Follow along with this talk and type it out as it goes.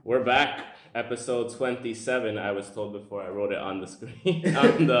We're back. Episode 27. I was told before I wrote it on the screen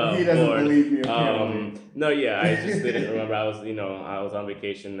on the He doesn't board. believe me, apparently. No, yeah, I just didn't remember. I was on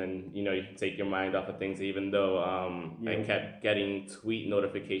vacation, and you can take your mind off of things. Even though I kept getting tweet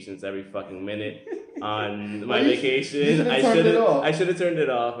notifications every fucking minute on my vacation. I should have turned it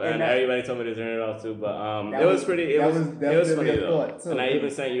off, and everybody told me to turn it off too. But it was funny though. And I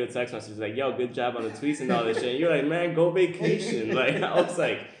even sent you a text message like, "Yo, good job on the tweets and all this shit." And you're like, "Man, go vacation." Like I was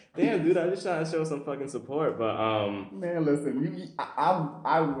like, damn, dude, I'm just trying to show some fucking support, but man, listen,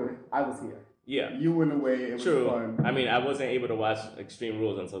 I was here. Yeah, you went away. It was fun. I mean, I wasn't able to watch Extreme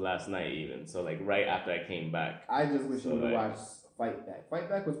Rules until last night, even. So like right after I came back, I just wish you would have watched Fight Back. Fight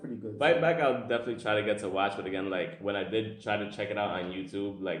Back was pretty good. Fight Back, I'll definitely try to get to watch, but again, like when I did try to check it out on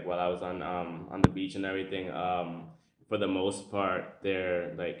YouTube, like while I was on the beach and everything, for the most part,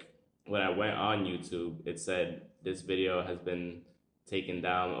 there like when I went on YouTube, it said this video has been taken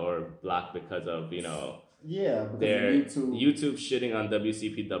down or blocked because of their YouTube shitting on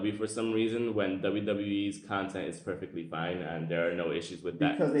WCPW for some reason when WWE's content is perfectly fine and there are no issues with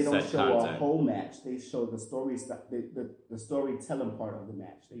that because they don't show content. A whole match. They show the story the storytelling part of the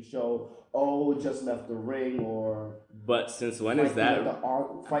match. They show just left the ring or but since when is that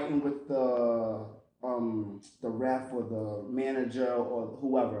fighting with the ref or the manager or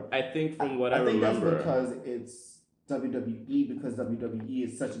whoever. I think from what I remember, that's because it's WWE, because WWE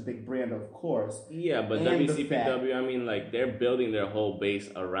is such a big brand, of course. Yeah, but WCPW, I mean, like, they're building their whole base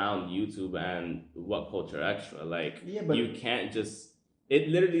around YouTube and What Culture Extra. Like, you can't just... It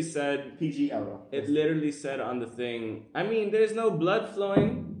literally said... PG era. It literally said on the thing... I mean, there's no blood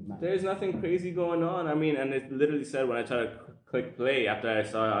flowing. No. There's nothing crazy going on. I mean, and it literally said when I tried to click play after I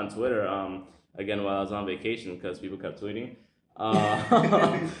saw it on Twitter, again, while I was on vacation, because people kept tweeting...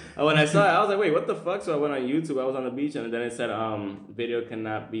 when I saw it, I was like, wait, what the fuck? So I went on YouTube, I was on the beach, and then it said, video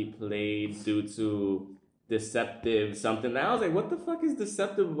cannot be played due to deceptive something. And I was like, what the fuck is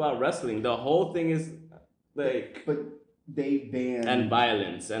deceptive about wrestling? The whole thing is like... But they banned... And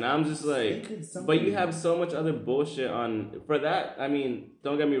violence. And I'm just like... But you have so much other bullshit on... For that, I mean,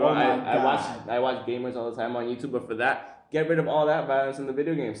 don't get me wrong, I watch gamers all the time on YouTube, but for that, get rid of all that violence in the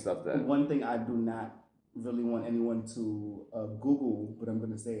video game stuff then. One thing I do not really want anyone to Google, but I'm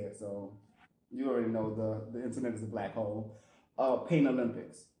going to say it. So you already know the internet is a black hole. Pain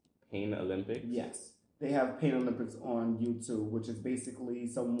Olympics. Pain Olympics? Yes. They have Pain Olympics on YouTube, which is basically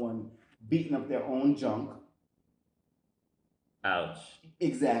someone beating up their own junk. Ouch.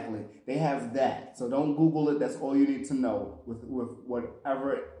 Exactly. They have that. So don't Google it. That's all you need to know with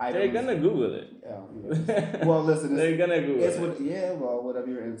whatever items. They're going to Google it. Yeah. Well, listen. They're going to Google it. Whatever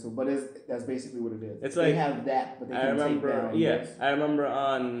you're into. But that's basically what it is. It's they like, have that, but they can take down. Yes. I remember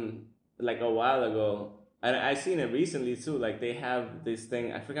on, like, a while ago, and I seen it recently, too. Like, they have this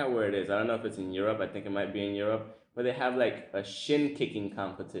thing. I forgot where it is. I don't know if it's in Europe. I think it might be in Europe. But they have, like, a shin-kicking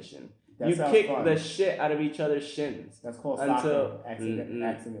competition. You kick the shit out of each other's shins. That's called soccer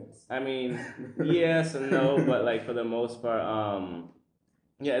accidents. I mean, yes and no, but like for the most part,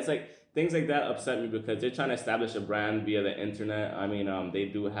 it's like things like that upset me because they're trying to establish a brand via the internet. I mean, they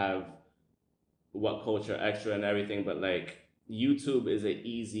do have What Culture Extra and everything, but like YouTube is an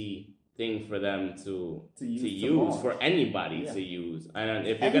easy thing for them to use for anybody to use. And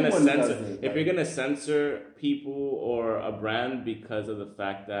if you're gonna censor people or a brand because of the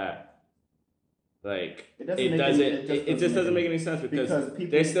fact that it just doesn't make any sense because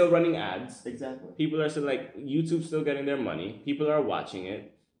they're still running ads. Exactly. People are still like YouTube's still getting their money. People are watching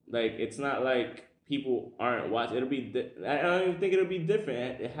it. Like it's not like people aren't watching. I don't even think it'll be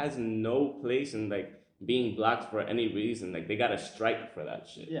different. It has no place in like being blocked for any reason. Like they got to strike for that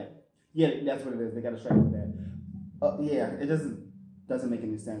shit. Yeah, that's what it is. They got to strike for that. It doesn't make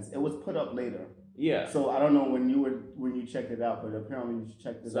any sense. It was put up later. Yeah. So I don't know when you checked it out, but apparently you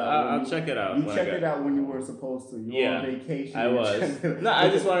checked it out. I'll check it out. You checked it out when you were supposed to. You were on vacation. I was. No, I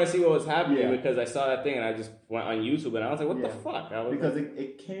just wanted to see what was happening because I saw that thing and I just went on YouTube and I was like, what the fuck? Because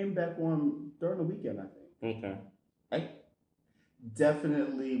it came back on during the weekend, I think. Okay.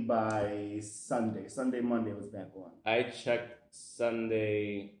 Definitely by Monday it was back on. I checked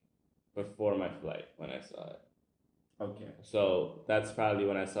Sunday before my flight when I saw it. Okay. So that's probably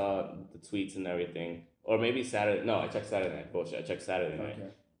when I saw the tweets and everything. Or maybe Saturday. No, I checked Saturday night. Bullshit. I checked Saturday night.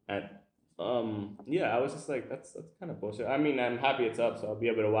 And I was just like, that's kind of bullshit. I mean, I'm happy it's up, so I'll be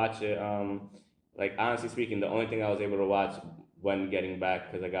able to watch it. Like, honestly speaking, the only thing I was able to watch when getting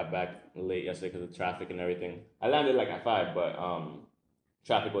back, because I got back late yesterday because of traffic and everything. I landed like at 5, but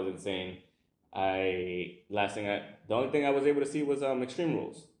traffic was insane. The only thing I was able to see was Extreme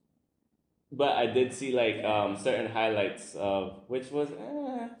Rules. But I did see like certain highlights of which was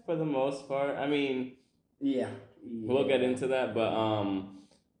for for the most part. I mean, yeah. we'll get into that, but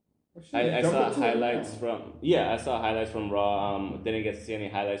I saw highlights from I saw highlights from Raw. Didn't get to see any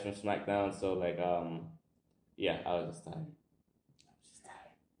highlights from SmackDown, so like yeah, I was just tired.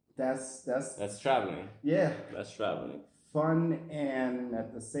 That's traveling. Yeah. That's traveling. Fun and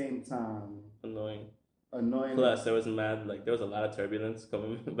at the same time annoying. Plus, there was a lot of turbulence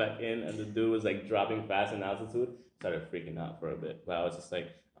coming back in, and the dude was like dropping fast in altitude. Started freaking out for a bit, but I was just like,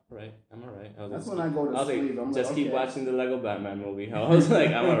 all right, I'm all right. That's when I go to sleep. Like, just keep watching the Lego Batman movie. I was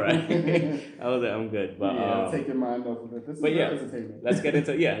like, I'm all right. I was like, I'm good. But take your mind off of it. This is entertainment. let's get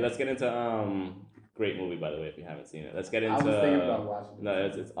into great movie, by the way, if you haven't seen it. Let's get into. I was thinking about watching it.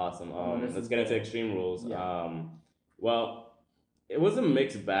 No, it's awesome. Let's get into Extreme Rules. Yeah. Well, it was a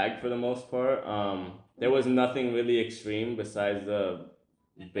mixed bag for the most part. There was nothing really extreme besides the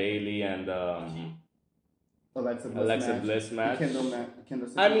Bayley and Alexa Bliss match.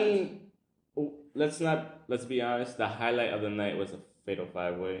 I mean, let's be honest. The highlight of the night was a Fatal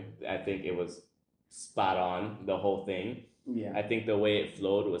 5-Way. I think it was spot on, the whole thing. Yeah. I think the way it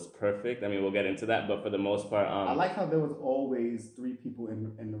flowed was perfect. I mean, we'll get into that, but for the most part, I like how there was always 3 people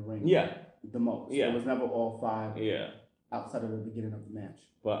in the ring. Yeah. The most. Yeah. It was never all 5. Yeah. Outside of the beginning of the match.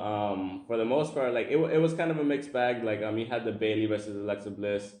 But for the most part, like it was kind of a mixed bag. Like you had the Bayley versus Alexa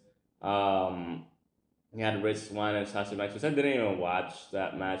Bliss. You had Rich Swann and Sasha Banks, which I didn't even watch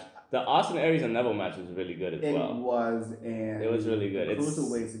that match. The Austin Aries and Neville match was really good as well. It was really good. The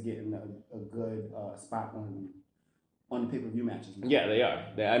cruiserweights are getting a good spot on the pay-per-view matches now. Yeah, they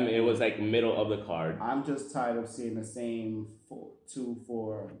are. I mean, it was like middle of the card. I'm just tired of seeing the same 2,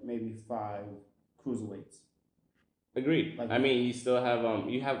 4, maybe 5 cruiserweights. Agreed. I mean, you still have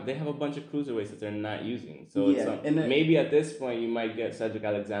they have a bunch of cruiserweights that they're not using. So maybe at this point you might get Cedric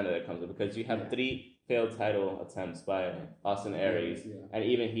Alexander that comes up because you have 3 failed title attempts by Austin Aries, and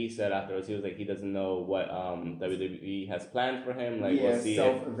even he said afterwards he was like he doesn't know what WWE has planned for him. Like we'll see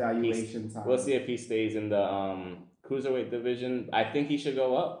self-evaluation time. We'll see if he stays in the cruiserweight division. I think he should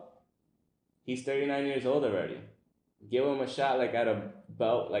go up. He's 39 years old already. Give him a shot like at a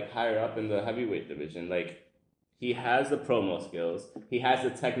belt like higher up in the heavyweight division. Like he has the promo skills. He has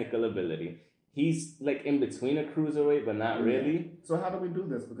the technical ability. He's like in between a cruiserweight, but not really. So how do we do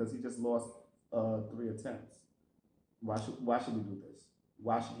this? Because he just lost 3 attempts. Why should we do this?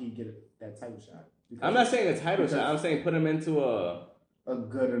 Why should he get that title shot? Because I'm not saying a title shot. I'm saying put him into a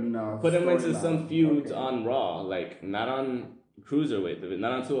good enough. Put him into some feuds on Raw, like not on cruiserweight,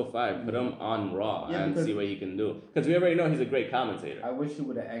 not on 205. Put him on Raw and see what he can do. Because we already know he's a great commentator. I wish he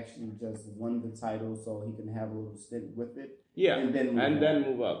would have actually just won the title so he can have a little stint with it. Yeah, and then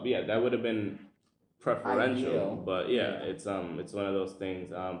move up. Yeah, that would have been preferential. Ideal. But it's one of those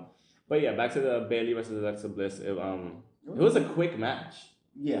things. But yeah, back to the Bayley versus Alexa Bliss. It was a quick match.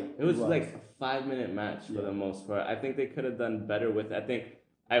 Yeah, it was like a 5-minute match for the most part. I think they could have done better with it. I think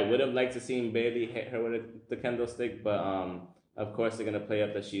I would have liked to see Bayley hit her with the kendo stick, but of course they're gonna play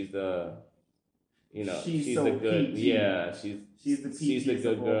up that she's the, she's so the good, PG. Yeah, she's the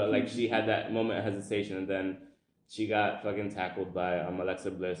good girl. PG. Like she had that moment of hesitation, and then she got fucking tackled by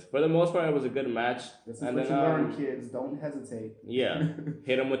Alexa Bliss. For the most part, it was a good match. This is what you learn, kids. Don't hesitate. Yeah,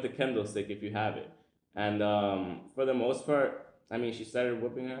 hit them with the kendo stick if you have it. And for the most part, I mean, she started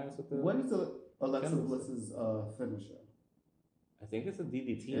whipping her ass with the. What is Alexa Bliss's finisher? I think it's a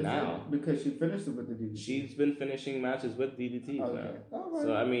DDT now. Because she finished it with the DDT. She's been finishing matches with DDT now. All right.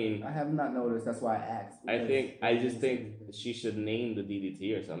 So, I mean... I have not noticed. That's why I asked. I just think she should name the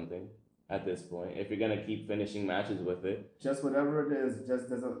DDT or something at this point. If you're going to keep finishing matches with it. Just whatever it is. Just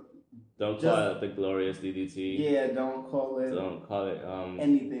doesn't... Don't call it the Glorious DDT. Yeah, don't call it...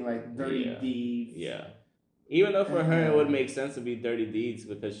 anything like Dirty Deeds. Yeah. Even though for her it would make sense to be Dirty Deeds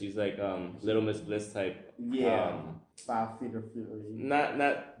because she's like Little Miss Bliss type. Yeah. 5 feet of fury. Not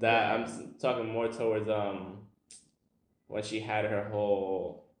that. Yeah. I'm talking more towards when she had her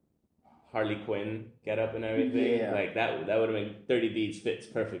whole Harley Quinn get up and everything. Yeah. Like that would have made Dirty Deeds fits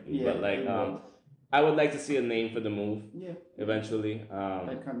perfectly. Yeah, but like I would like to see a name for the move. Yeah. Eventually.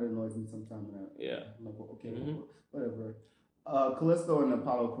 That kind of annoys me sometimes. Yeah. I'm like, okay, whatever. Callisto and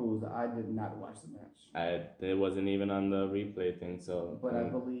Apollo Crews, I did not watch the match. It wasn't even on the replay thing, so. But I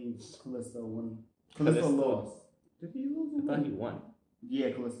believe Callisto won. Callisto lost. Did he lose? I thought he won.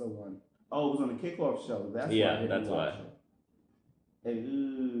 Yeah, Callisto won. Oh, it was on the kickoff show. That's why.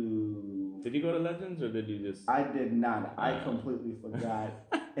 Ooh. Did you go to Legends or did you just? I did not. I completely forgot.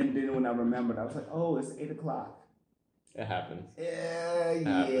 And then when I remembered, I was like, oh, it's 8:00. It happens.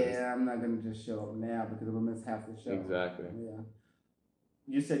 Yeah, I'm not going to just show up now because we'll miss half the show. Exactly. Yeah.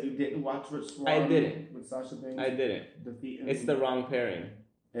 You said you didn't watch Rich Swann? I didn't. With Sasha Banks? I didn't. Defeating. It's the wrong pairing.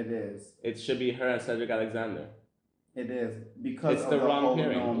 It is. It should be her and Cedric Alexander. It is because it's of the wrong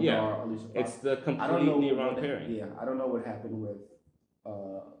pairing. Noam Dar, Alicia Fox. It's the completely wrong pairing. Yeah, I don't know what happened with.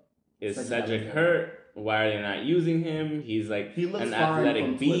 Is Cedric hurt? Why are they not using him? He's like an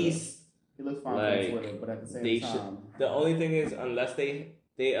athletic beast. He looks fine on Twitter, but at the same time, the only thing is, unless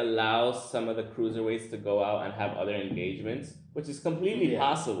they allow some of the cruiserweights to go out and have other engagements, which is completely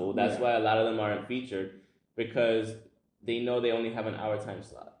possible. That's why a lot of them aren't featured, because they know they only have an hour time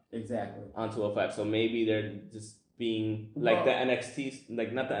slot. Exactly. On 205. So maybe they're just being like the NXT,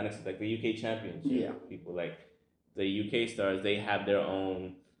 like not the NXT, like the UK Championship people, like the UK stars. They have their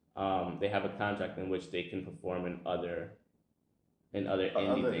own. They have a contract in which they can perform in other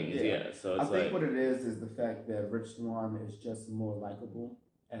indie things. Yeah. So it's I think what it is the fact that Rich Swann is just more likable,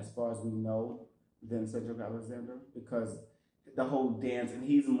 as far as we know, than Cedric Alexander, because the whole dance, and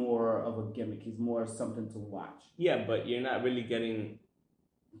he's more of a gimmick. He's more something to watch. Yeah, but you're not really getting.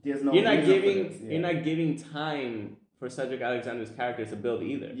 There's no. You're not giving time for Cedric Alexander's character to build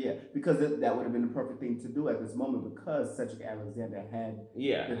either. Yeah, because that would have been the perfect thing to do at this moment, because Cedric Alexander had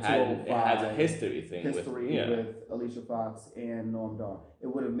it has a history with Alicia Fox and Noam Dar. It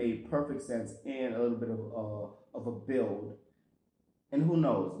would have made perfect sense and a little bit of a build. And who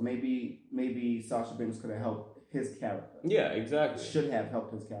knows? Maybe Sasha Banks could have helped his character. Yeah, exactly. Should have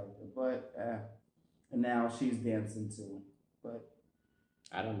helped his character, but and now she's dancing too. But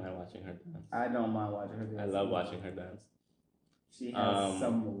I don't mind watching her dance. I don't mind watching her dance. I love watching her dance. She has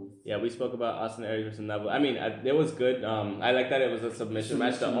some moves. Yeah, we spoke about Austin Aries versus Neville. I mean, it was good. I like that it was a submission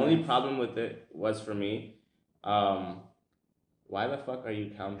match. The only problem with it was, for me, why the fuck are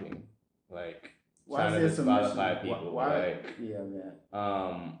you counting? Like, trying to disqualify people.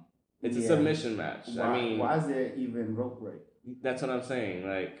 It's a submission match. Why is there even rope break? That's what I'm saying.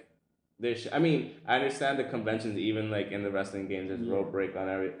 Like, I understand the conventions, even like in the wrestling games, there's rope break on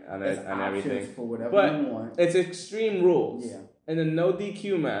everything. For whatever but you want. It's extreme rules. Yeah. In a no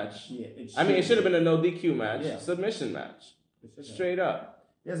DQ match. Yeah, it should have been a no DQ match. Yeah. Submission match. Straight up.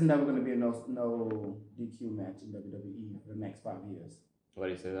 There's never going to be a no DQ match in WWE for the next 5 years. Why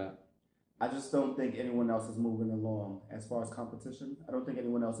do you say that? I just don't think anyone else is moving along as far as competition. I don't think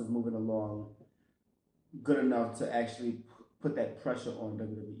anyone else is moving along good enough to actually put that pressure on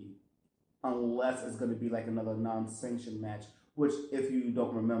WWE. Unless it's going to be like another non-sanctioned match, which, if you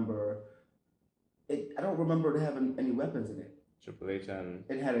don't remember, I don't remember it having any weapons in it. Triple H and...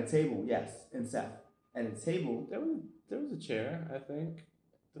 It had a table, yes, and Seth. At a table... There was a chair, I think,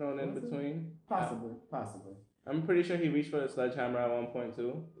 thrown in between. Possibly. I'm pretty sure he reached for the sledgehammer at one point,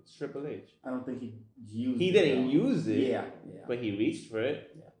 too. It's Triple H. I don't think he used it. He didn't use it. Yeah. But he reached for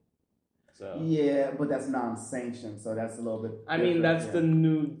it. Yeah. So. Yeah, but that's non-sanctioned, so that's a little bit. I mean, that's the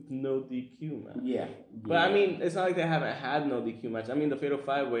new no DQ match. Yeah. But I mean, it's not like they haven't had no DQ match. I mean, the Fatal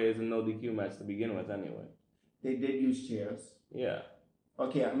 5-Way is a no DQ match to begin with, anyway. They did use chairs. Yeah.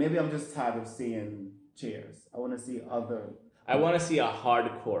 Okay, maybe I'm just tired of seeing chairs. I want to see other. I want to see a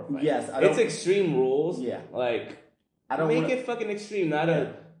hardcore fight. Yes, it's Extreme Rules. Yeah. Like, I don't make it fucking extreme, not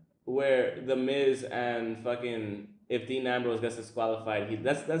where The Miz and fucking. If Dean Ambrose gets disqualified,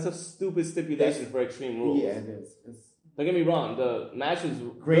 that's a stupid stipulation for Extreme Rules. Yeah, it is. Don't get me wrong. The match was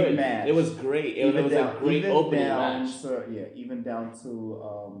great. Good. Match. It was great. It was a great opening match. Even down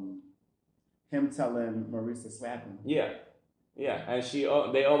to him telling Maurice to slap him. Yeah, and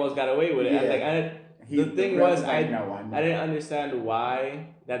they almost got away with it. Yeah. The thing was, I didn't understand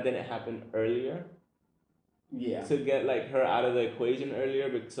why that didn't happen earlier. Yeah. To get like her out of the equation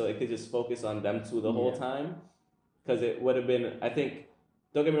earlier, so it could just focus on them two the whole time. Because it would have been, I think,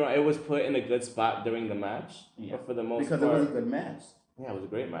 don't get me wrong, it was put in a good spot during the match. Yeah. But for the most part. Because it was a good match. Yeah, it was a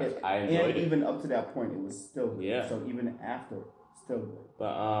great match. I enjoyed it. And even up to that point, it was still good. Yeah. So even after, still good.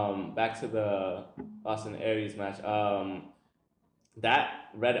 But back to the Austin Aries match. That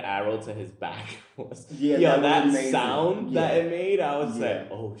red arrow to his back was... Yeah, that sound that it made, I was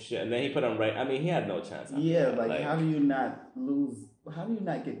like, oh shit. And then he put him right... I mean, he had no chance. Yeah, like how do you not lose... How do you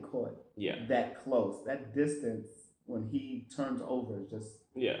not get caught that close? That distance... When he turns over, just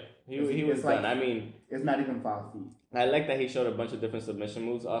he was done. I mean, it's not even 5 feet. I like that he showed a bunch of different submission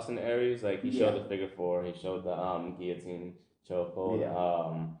moves. Austin Aries, like he showed the figure four, he showed the guillotine chokehold.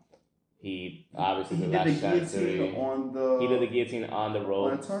 Yeah. He obviously he did the guillotine on the. He did the guillotine on the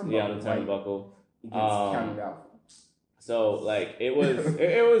rope. On the turnbuckle. On the turnbuckle. He gets counted out. So like it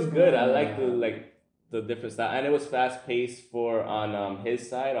was good. I like the different style, and it was fast paced on his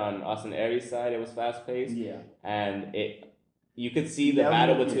side, on Austin Aries' side. It was fast paced, and you could see the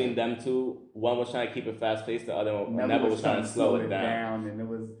battle between them two. One was trying to keep it fast paced, the other one Neville was trying to slow it down.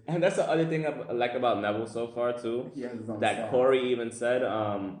 And that's the other thing I like about Neville so far too. He has his own that style. Corey even said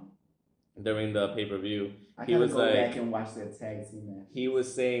during the pay-per-view. He was go back and watch that tag team match. He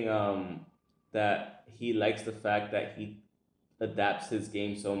was saying that he likes the fact that he adapts his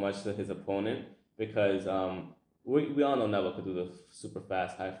game so much to his opponent because we all know Neville could do the super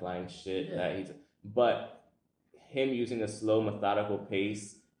fast, high flying shit but him using a slow, methodical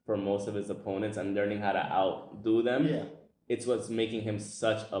pace for most of his opponents and learning how to outdo them, it's what's making him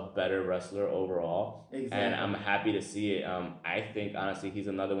such a better wrestler overall. Exactly. And I'm happy to see it. I think, honestly, he's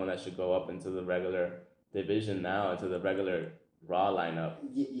another one that should go up into the regular division now, into the regular Raw lineup.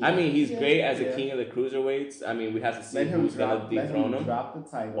 I mean, he's great as a king of the cruiserweights. I mean, we have to see who's going to dethrone him. Drop the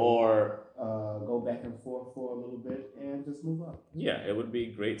title. Or go back and forth for a little bit and just move up. Yeah, it would be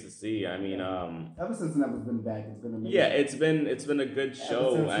great to see. I mean, ever since Neville's been back, it's been amazing. Yeah, it's been a good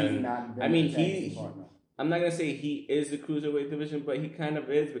show, and I mean I'm not gonna say he is the cruiserweight division, but he kind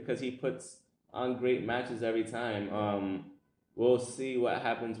of is because he puts on great matches every time. We'll see what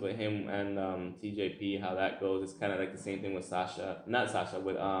happens with him and TJP, how that goes. It's kind of like the same thing with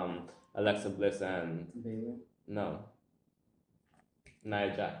with Alexa Bliss and Bayley. No,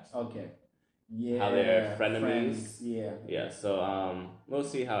 Nia Jax. Okay. Yeah, how they're frenemies. Yeah. So we'll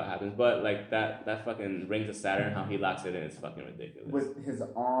see how it happens. But like that fucking Rings of Saturn, how he locks it in, it's fucking ridiculous. With his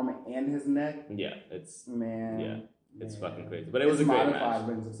arm and his neck. Yeah, it's it's fucking crazy. But it was a great match. Modified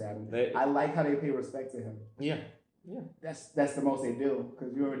Rings of Saturn. I like how they pay respect to him. Yeah. That's the most they do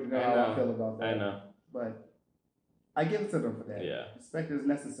because you already know how I feel about that. I know. But I give it to them for that. Yeah. Respect is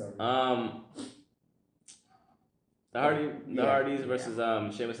necessary. The Hardys versus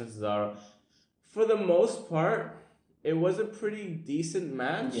Sheamus and Cesaro. For the most part, it was a pretty decent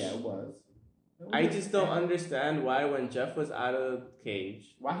match. Yeah, it was. I just don't understand why when Jeff was out of the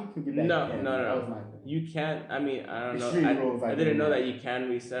cage. Why he could get back No. You can't. I mean, I don't know. I didn't know that you can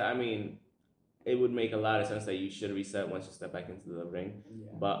reset. I mean, it would make a lot of sense that you should reset once you step back into the ring.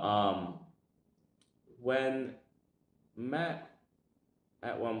 Yeah. But when Matt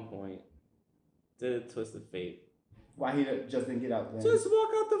at one point did a twist of fate. Why he just didn't get out there? Just walk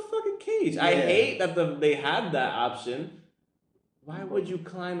out the fucking cage. Yeah. I hate that they had that option. Why would you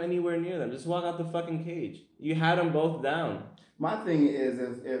climb anywhere near them? Just walk out the fucking cage. You had them both down. My thing is,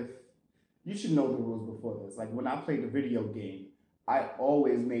 if you should know the rules before this. Like when I played the video game, I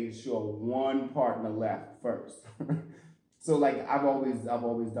always made sure one partner left first. So like I've always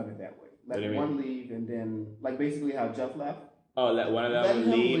done it that way. Let one leave and then like basically how Jeff left. Oh, let one of them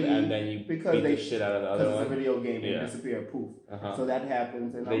leave and then you beat the shit out of the other one. Because it's a video game and disappear, poof. So that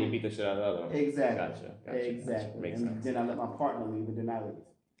happens. And then you beat the shit out of the other one. Exactly. Gotcha. Exactly. Makes sense. Then I let my partner leave and then I leave.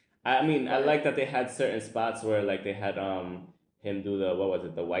 I mean, I like that they had certain spots where like they had him do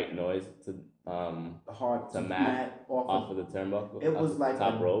the white noise to Matt off of the turnbuckle. It was like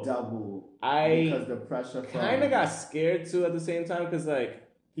top a rope. Double. Because the pressure kind of got scared too at the same time because like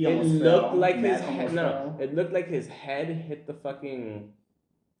it looked like his head hit the fucking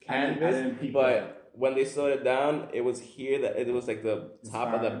canvas, but when they slowed it down, it was here that it was like the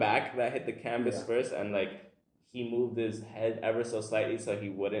top of the back that hit the canvas first, and like he moved his head ever so slightly so he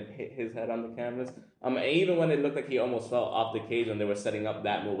wouldn't hit his head on the canvas. Even when it looked like he almost fell off the cage when they were setting up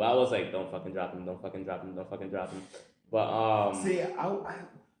that move, I was like, don't fucking drop him, don't fucking drop him, don't fucking drop him. But see,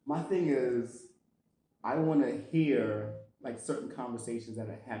 my thing is, I want to hear like certain conversations that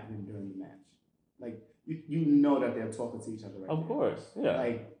are happening during the match. Like you know that they're talking to each other right Of course, yeah.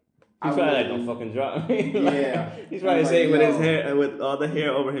 Like he's probably like, don't fucking drop me. Like, he's probably saying with his hair, with all the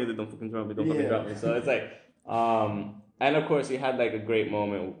hair over here, don't fucking drop me, don't fucking drop me. So it's like, and of course he had like a great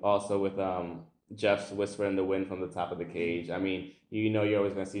moment also with Jeff's whisper in the wind from the top of the cage. I mean, you know you're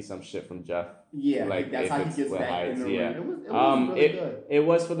always gonna see some shit from Jeff. Yeah, like that's how he gets back in the ring. It was really good. It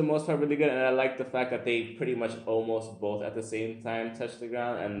was for the most part really good, and I like the fact that they pretty much almost both at the same time touched the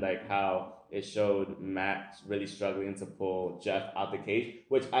ground, and like how it showed Matt really struggling to pull Jeff out the cage,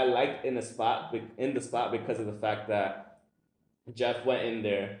 which I liked in the spot because of the fact that Jeff went in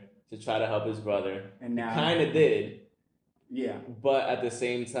there to try to help his brother, and now kind of did. Yeah. But at the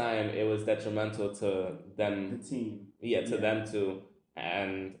same time, it was detrimental to them. The team. Yeah, to them too.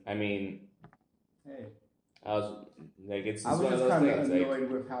 And I mean, I was like, it's just one of those things. I was kind of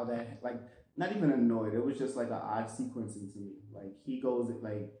annoyed with how that, like, not even annoyed. It was just like an odd sequencing to me. Like he goes,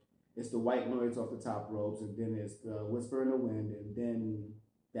 like it's the white noise off the top ropes, and then it's the whisper in the wind, and then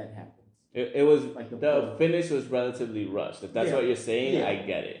that happens. It was like the finish was relatively rushed. If that's what you're saying, I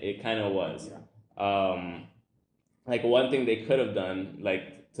get it. It kind of was. Yeah. Like one thing they could have done,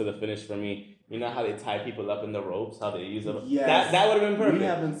 like to the finish for me. You know how they tie people up in the ropes? How they use them? Yes. That would have been perfect. We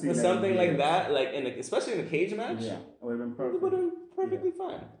haven't seen that something in like years. that, like especially in a cage match. Yeah, it would have been perfect. It would have been perfectly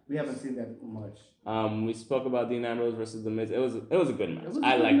fine. We haven't seen that much. We spoke about Dean Ambrose versus The Miz. It was a good match.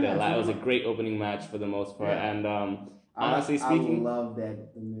 I good liked match. it a lot. It was a great opening match for the most part. Yeah. And honestly speaking, I love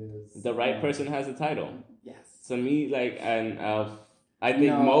that The Miz. The right person has the title. Yes. To me, like, and I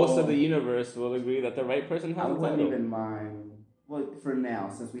think most of the universe will agree that the right person has the title. I wouldn't even mind. Well, for now,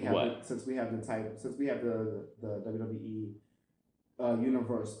 since we have the title, since we have the WWE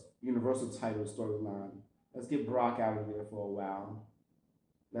Universal title storyline, let's get Brock out of there for a while.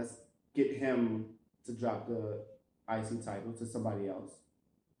 Let's get him to drop the IC title to somebody else.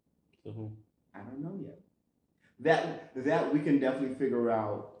 To who? I don't know yet. That we can definitely figure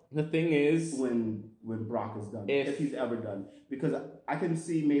out. The thing is, when Brock is done, if he's ever done, because I can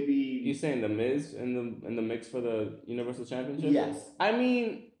see maybe you saying The Miz in the mix for the Universal Championship. Yes, I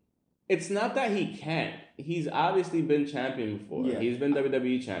mean, it's not that he can't. He's obviously been champion before. Yeah. He's been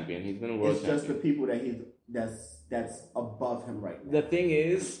WWE champion. He's been world champion. It's just the people that that's above him right now. The thing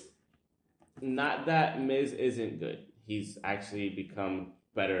is, not that Miz isn't good. He's actually become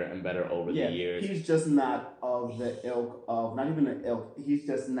better and better over the years. He's just not of the ilk of, not even the ilk, he's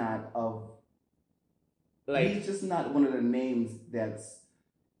just not of, he's just not one of the names that's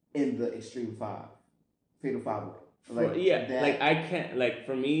in the Extreme 5, Fatal 5 way. I can't,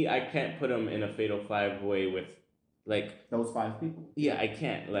 for me, I can't put him in a Fatal 5 way with, those 5 people. Yeah, I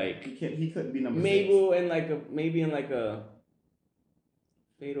can't, he couldn't be number 6. Maybe in a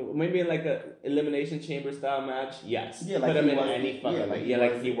Fatal, maybe in a elimination chamber style match. Yes, yeah, put him in any fucking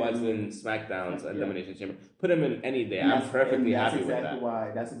he was in SmackDown's elimination chamber. Put him in any day. I'm perfectly happy with that.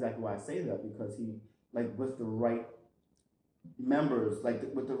 That's exactly why I say that, because he with the right members,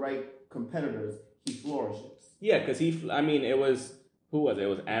 with the right competitors, he flourishes. Yeah, because it was who was it? It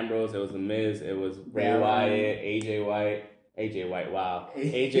was Ambrose. It was The Miz. It was Bray Wyatt, AJ White. Wow,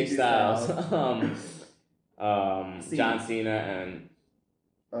 AJ Styles, John Cena, and.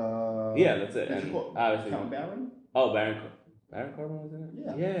 That's it. And obviously, Baron? Oh, Baron Corbin was in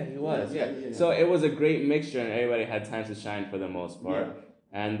it? Yeah, he was. Yeah. So it was a great mixture, and everybody had time to shine for the most part. Yeah.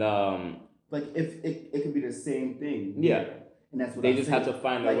 And if it could be the same thing. Yeah. And that's what they just have to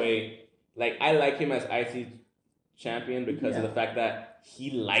find a way. I like him as IC champion because of the fact that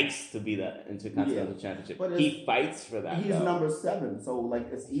he likes to be the Intercontinental Championship. He fights for that. He's number 7, so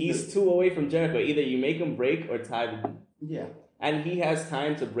he's 2 away from Jericho. Either you make him break or tie. Yeah. And he has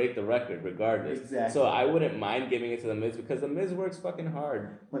time to break the record regardless. Exactly. So I wouldn't mind giving it to The Miz because The Miz works fucking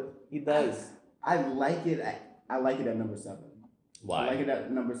hard. But he does. I like it. I like it at number 7. Why? I like it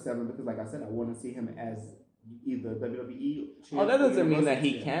at number 7 because, like I said, I want to see him as either WWE champion. Oh, that doesn't mean that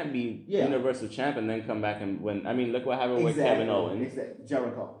he can't be Universal champ and then come back and win. I mean, look what happened with Kevin Owens.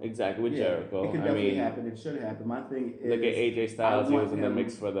 Jericho. Exactly, with Jericho. It could definitely happen. It should happen. My thing is... Look at AJ Styles. He was in the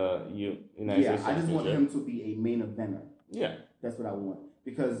mix for the United States I just want him to be a main eventer. Yeah. That's what I want.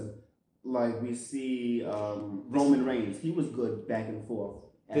 Because, we see Roman Reigns. He was good back and forth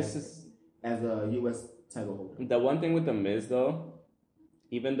as a U.S. title holder. The one thing with The Miz, though,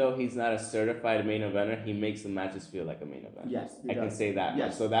 even though he's not a certified main eventer, he makes the matches feel like a main event. Yes, I can say that.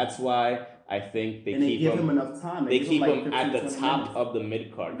 Yes. So that's why I think they give him enough time. They keep him at the top of the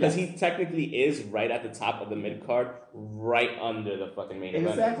mid card because he technically is right at the top of the mid card, right under the fucking main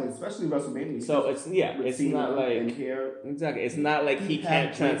event. Exactly, especially WrestleMania. So it's not like exactly. It's not like he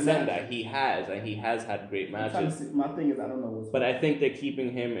can't transcend that. He has, and he has had great matches. My thing is, I don't know but I think they're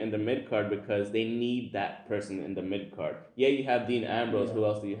keeping him in the mid card because they need that person in the mid card. Yeah, you have Dean Ambrose. Who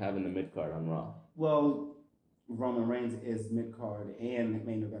else do you have in the mid card on Raw? Well, Roman Reigns is mid card and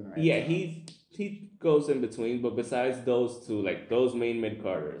main eventer. Yeah, he goes in between. But besides those two, those main mid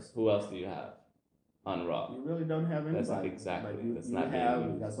carders, who else do you have on Raw? You really don't have anybody. That's exactly.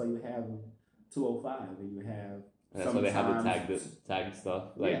 That's why you have 205, and you have. And that's why they have the tag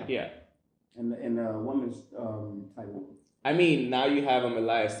stuff. And the women's title. I mean, now you have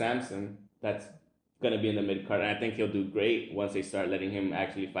Elias Sampson. That's gonna be in the mid card, and I think he'll do great once they start letting him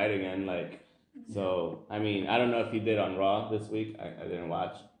actually fight again. So, I mean, I don't know if he did on Raw this week. I didn't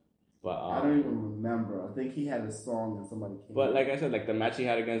watch. But I don't even remember. I think he had a song and somebody came. But like I said, the match he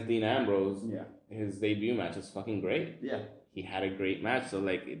had against Dean Ambrose, his debut match was fucking great. Yeah. He had a great match. So,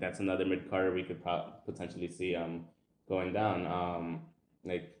 that's another mid-carder we could potentially see going down.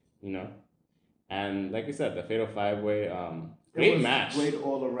 And like I said, the Fatal 5-Way, great match. Great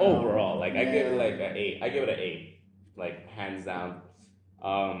all around. Overall. I give it an 8. I give it an 8. Hands down.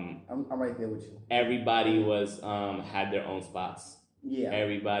 I'm right there with you. Everybody was had their own spots. Yeah.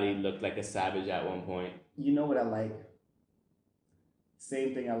 Everybody looked like a savage at one point. You know what I like?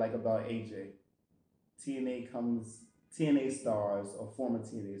 Same thing I like about AJ. TNA stars or former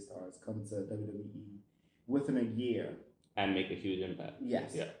TNA stars come to WWE within a year and make a huge impact.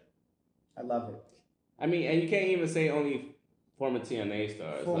 Yes. Yeah. I love it. I mean, and you can't even say only former TNA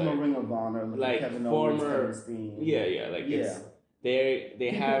stars. Former Ring of Honor, like Kevin former, Owens, Kevin Steen. Yeah, like it's they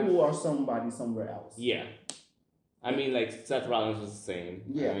people have who are somebody somewhere else. Yeah. I mean, like Seth Rollins was the same.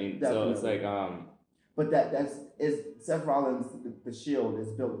 Yeah, I mean, definitely. so it's like But that's Seth Rollins. The Shield is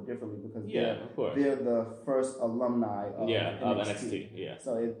built differently because they're the first alumni of NXT. Yeah.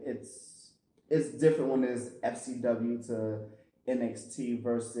 So it's different when it's FCW to NXT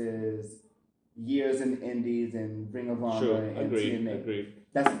versus years in Indies and Ring of Honor and TNA. Agreed.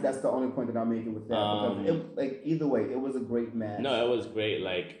 That's the only point that I'm making with that. Because either way, it was a great match. No, it was great.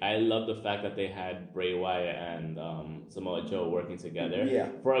 Like, I love the fact that they had Bray Wyatt and Samoa Joe working together. Yeah.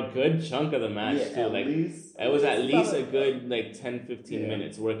 For a good chunk of the match too. Like it was at least a good 10-15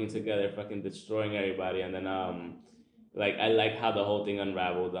 minutes working together, fucking destroying everybody, and then like I like how the whole thing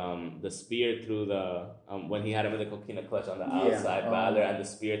unraveled. The spear through the when he had him in the coquina clutch on the outside, Balor, and the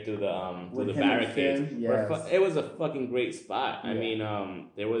spear through the barricades. It was a fucking great spot. I mean,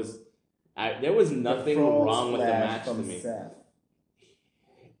 there was nothing wrong with the match to me. Seth.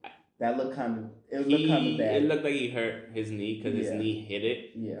 That looked kind of. It looked kind of bad. It looked like he hurt his knee because his knee hit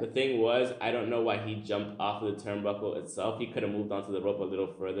it. Yeah. The thing was, I don't know why he jumped off of the turnbuckle itself. He could have moved onto the rope a little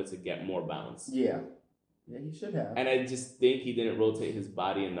further to get more bounce. Yeah. Yeah, he should have. And I just think he didn't rotate his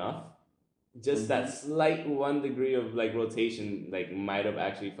body enough. Just that slight 1 degree of like rotation like might have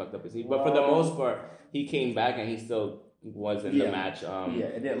actually fucked up his knee. But for the most part, he came back and he still was in the match.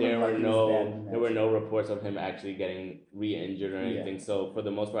 There were no reports of him actually getting re-injured or anything. So for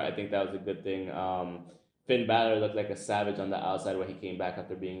the most part, I think that was a good thing. Finn Balor looked like a savage on the outside when he came back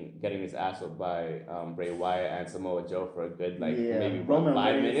after getting his ass whipped by Bray Wyatt and Samoa Joe for a good maybe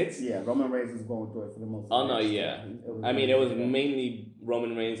 5 minutes. Yeah, Roman Reigns is going through it for the most part. Oh no, yeah. It was mainly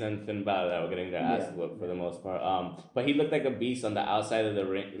Roman Reigns and Finn Balor that were getting their ass whipped for the most part. But he looked like a beast on the outside of the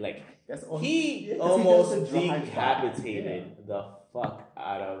ring. Like he almost decapitated the fuck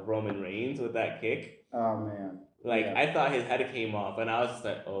out of Roman Reigns with that kick. Oh man. I thought his head came off, and I was just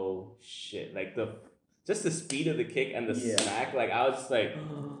like, oh shit! Like just the speed of the kick and the smack, I was just like,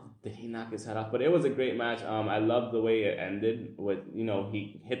 did he knock his head off? But it was a great match. I loved the way it ended with,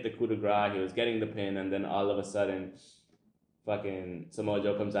 he hit the coup de grace, he was getting the pin, and then all of a sudden, fucking Samoa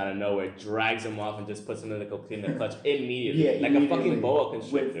Joe comes out of nowhere, drags him off, and just puts him in the coquina clutch immediately. Like a fucking boa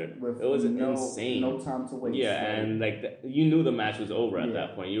constrictor. It was insane. No time to waste. Yeah, and you knew the match was over at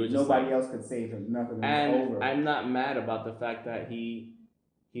that point. You were just nobody else could save him. Nothing was over. I'm not mad about the fact that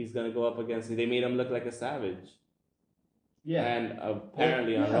he's gonna go up against him. They made him look like a savage. Yeah. And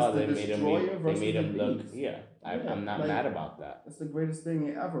apparently on Raw they made him look. Yeah. I'm not mad about that. That's the greatest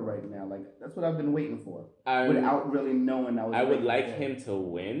thing ever right now. That's what I've been waiting for. Without really knowing I would like him to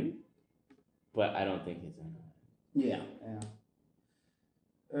win, but I don't think he's gonna win. Yeah.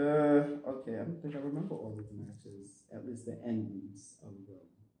 Okay, I don't think I remember all these matches. At least the endings of them.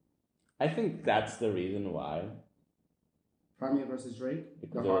 I think that's the reason why. Premier versus Drake?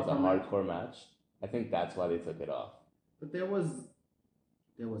 Because it was a hardcore match. I think that's why they took it off. But there was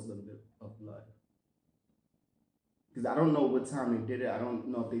a little bit of blood. Because I don't know what time they did it. I don't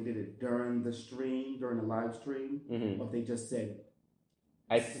know if they did it during the live stream, or if they just said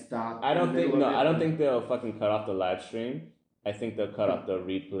stop. I don't think they'll fucking cut off the live stream. I think they'll cut off the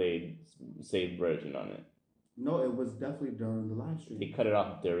replayed saved version on it. No, it was definitely during the live stream. They cut it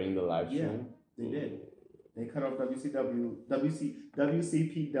off during the live stream? Yeah, they did. They cut off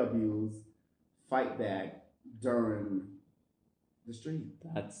WCPW's fight back during the stream.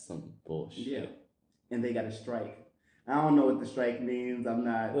 That's some bullshit. Yeah. And they got a strike. I don't know what the strike means. I'm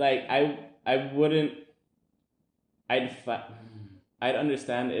not... I wouldn't... I'd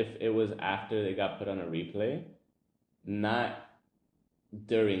understand if it was after they got put on a replay, not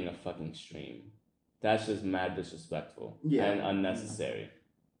during a fucking stream. That's just mad disrespectful and unnecessary.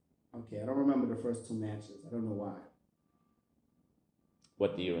 Okay, I don't remember the first 2 matches. I don't know why.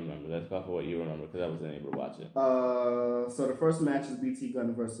 What do you remember? Let's go for what you remember, because I wasn't able to watch it. So the first match is BT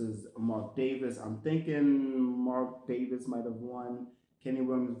Gunn versus Mark Davis. I'm thinking Mark Davis might have won. Kenny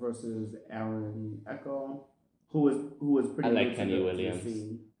Williams versus Aaron Echo, who is pretty. I like Kenny Williams.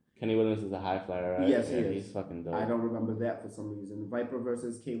 Kenny Williams is a high flyer, right? Yes, he is. He's fucking dope. I don't remember that for some reason. Viper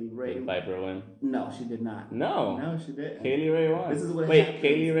versus Kaylee Ray. Did Viper win? No, she did not. No, she didn't. Kaylee Ray won. This is what Wait,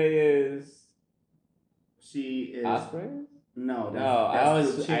 Kaylee Ray is. She is. Ospreay? No, I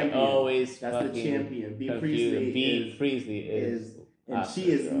always that's the champion. B. Priestley is and Ospreay,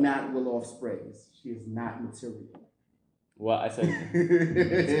 she is not Will Ospreay. She is not material. Well, I said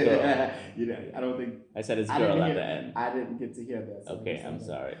it's girl. You know, I don't think I said it's girl at the end. I didn't get to hear that. So okay, I'm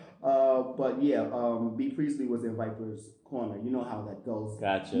sorry. But yeah, B. Priestley was in Viper's corner. You know how that goes.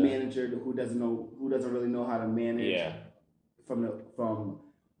 Gotcha. Manager who doesn't really know how to manage. Yeah. From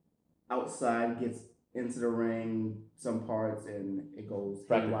outside gets into the ring some parts and it goes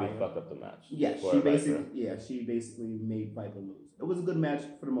practically fuck up the match. Yeah, she basically made Viper lose. It was a good match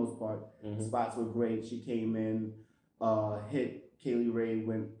for the most part. Mm-hmm. Spots were great. She came in, hit Kaylee Ray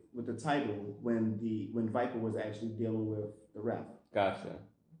with the title when Viper was actually dealing with the ref. Gotcha.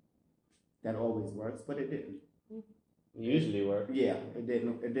 That always works, but it didn't. It usually works. Yeah, it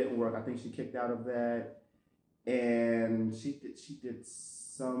didn't. It didn't work. I think she kicked out of that, and she did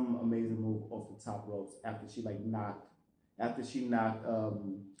some amazing move off the top ropes after she knocked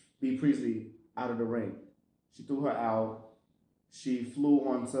B. Priestley out of the ring. She threw her out. She flew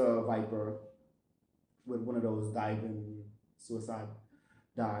onto Viper with one of those diving suicide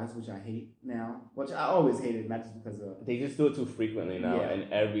dives, which I hate now. Which I always hated, not just because of they just do it too frequently now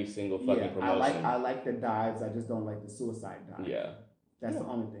in every single fucking promotion. I like the dives. I just don't like the suicide dives. Yeah, that's the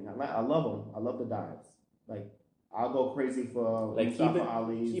only thing. I love them. I love the dives. Like I'll go crazy for like Mustafa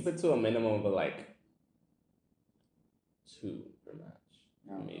Ali. Keep it to a minimum of like 2 per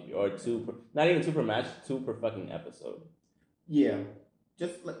match, maybe, or 2 per, not even 2 per match, 2 per fucking episode. Yeah,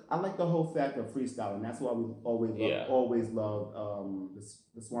 just I like the whole fact of freestyling. That's why we always loved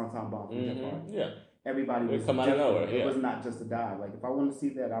the Swanton Bomb from Jeff Hardy. Yeah, everybody was come out of nowhere. It was not just a dive. Like if I want to see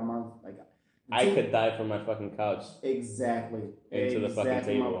that, I'm on like. I could dive from my fucking couch. Exactly. Into the fucking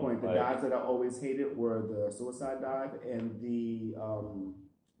table. My point. The dives that I always hated were the suicide dive and the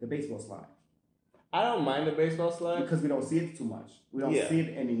baseball slide. I don't mind the baseball slide because we don't see it too much. We don't see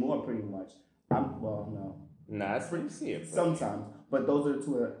it anymore, pretty much. No. Nah, it's pretty see it. Sometimes, but those are the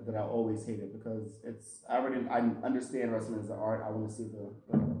two that I always hated because I understand wrestling as an art. I want to see the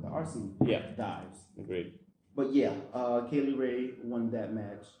RC dives. Agreed. But yeah, Kaylee Ray won that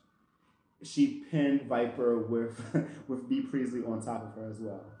match. She pinned Viper with B. Priestley on top of her as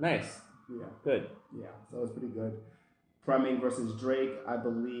well. Nice. Yeah. Good. Yeah, so it was pretty good. Primate versus Drake. I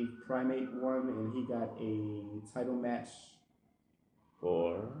believe Primate won, and he got a title match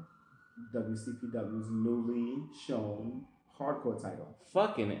for WCPW's newly shown hardcore title.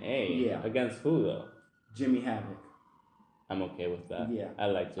 Fucking A. Yeah. Against who though? Jimmy Havoc. I'm okay with that. Yeah. I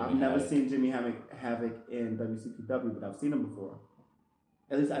like Jimmy Havoc. I've never seen Jimmy Havoc in WCPW, but I've seen him before.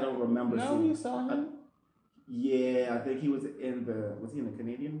 At least I don't remember seeing him. No, you saw him? Yeah, I think he was in the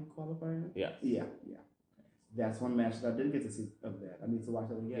Canadian qualifier? Yeah. Yeah. That's one match that I didn't get to see of that. I need to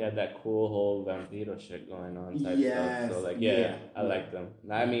watch it again. Yeah, that cool whole Vampiro shit going on type stuff. So I like them.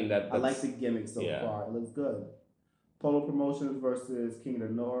 I mean I like the gimmick so far. It looks good. Polo Promotions versus Kings of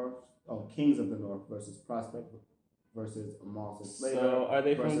the North versus Prospect versus Moss and Slater. So are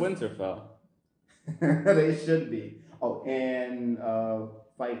they from Winterfell? They should be. Oh, and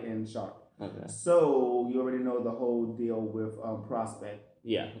Fight and Shark. Okay. So you already know the whole deal with Prospect.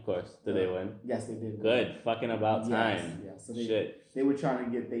 Yeah, of course. Did they win? Yes, they did. Good. Fucking about time. Yeah. So they were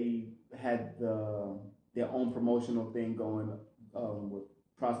trying to they had their own promotional thing going with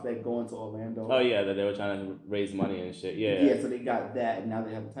Prospect going to Orlando. Oh yeah, that they were trying to raise money and shit. Yeah. Yeah, so they got that, and now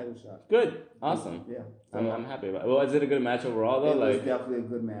they have a title shot. Good. Awesome. Yeah. So I'm happy about it. Well, is it a good match overall though? It was definitely a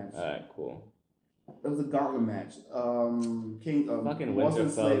good match. All right, cool. It was a gauntlet match. Fucking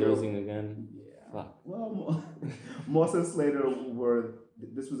Winterfell losing again. Yeah. Fuck. Well, Moss and Slater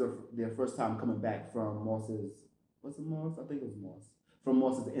this was their first time coming back from Moss's. Was it Moss? I think it was Moss. From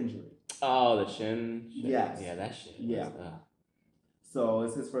Moss's injury. Oh, the shin. Yes. Yeah, that shit. Yeah. So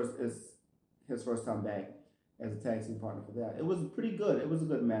it's his first time back as a tag team partner for that. It was pretty good. It was a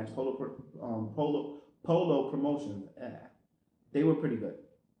good match. Polo Promotions. They were pretty good.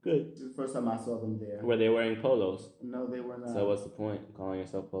 Good. This is the first time I saw them there. Were they wearing polos? No, they were not. So what's the point calling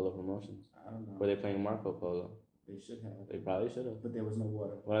yourself Polo Promotions? I don't know. Were they playing Marco Polo? They should have. They probably should have. But there was no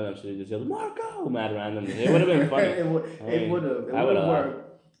water. One of them should have just yelled, Marco! Mad randomly. It would have been funny. It would have. It would have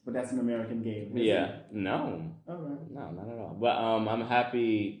worked. But that's an American game. Yeah. No. All right. No, not at all. But I'm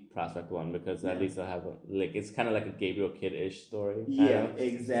happy Prospect won because at least I have it's kind of like a Gabriel Kidd-ish story. Yeah,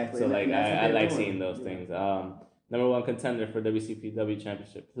 exactly. So I like seeing those things. Number 1 contender for WCPW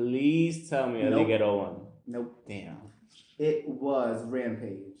Championship. Please tell me that they get 0-1. Nope. Damn. It was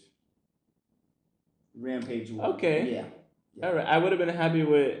Rampage. Rampage won. Okay. Yeah. All right. I would have been happy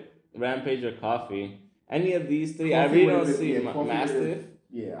with Rampage or Coffee. Any of these three. I really don't see Mastiff.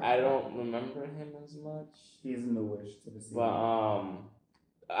 Yeah. I don't remember him as much. He's newish to the scene. But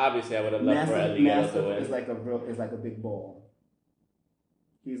obviously I would have loved for Elio to win. Is like a big ball.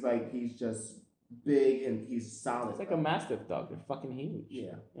 He's just big and he's solid. It's like a mastiff dog. They're fucking huge.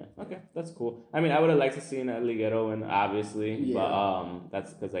 Yeah. Okay, that's cool. I mean, I would have liked to see El Liguero win, obviously, but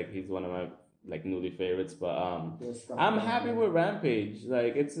that's because like he's one of my like newly favorites. But I'm happy with Rampage.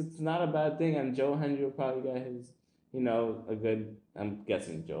 Like it's not a bad thing, and Joe Hendry will probably get his, a good. I'm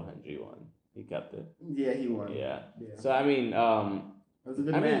guessing Joe Hendry won. He kept it. Yeah, he won. Yeah. So I mean, it was a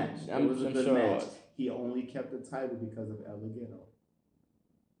good match. I'm sure it was. He only kept the title because of El Liguero.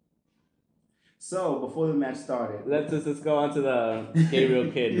 So before the match started, let's go on to the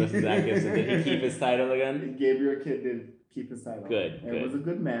Gabriel Kidd versus Zach Gibson. Did he keep his title again? Gabriel Kidd did keep his title. Good. It was a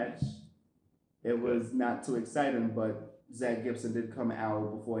good match. It was not too exciting, but Zach Gibson did come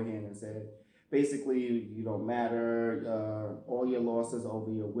out beforehand and said, basically, you don't matter. All your losses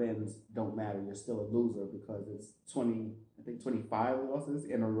over your wins don't matter. You're still a loser because it's 25 losses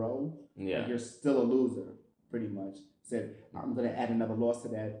in a row. Yeah. Like you're still a loser, pretty much. Said, I'm going to add another loss to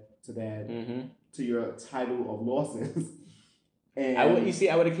that, to your title of losses. And I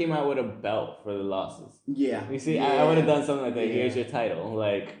would have came out with a belt for the losses. Yeah. You see, I would have done something like that. Yeah. Here's your title.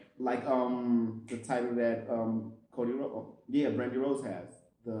 Like the title that Cody Rhodes, Brandy Rose has.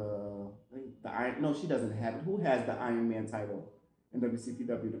 The Iron. No, she doesn't have it. Who has the Iron Man title in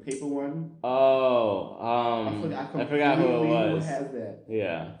WCPW? The paper one. Oh, I forgot who it was. Who has that?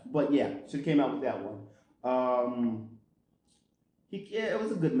 Yeah. But yeah, she came out with that one. It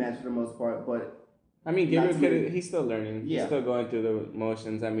was a good match for the most part, but I mean, Gabriel Kidd, he's still learning. Yeah. He's still going through the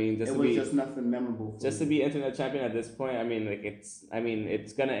motions. I mean, just nothing memorable. To be internet champion at this point, I mean,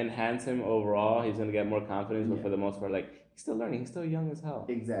 it's gonna enhance him overall. He's gonna get more confidence, but for the most part, like he's still learning. He's still young as hell.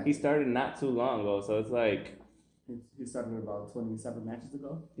 Exactly. He started not too long ago, so it's like he started about 27 matches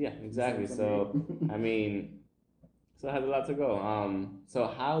ago. Yeah, exactly. So I mean, so has a lot to go. So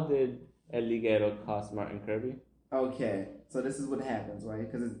how did El Liguero cost Martin Kirby? Okay, so this is what happens,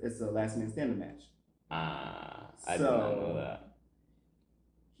 right? Because it's a last man standing match. I did not know that.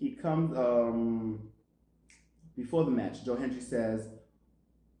 He comes before the match. Joe Hendry says,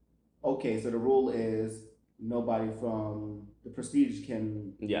 "Okay, so the rule is nobody from the Prestige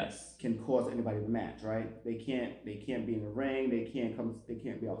can cause anybody to match, right? They can't be in the ring. They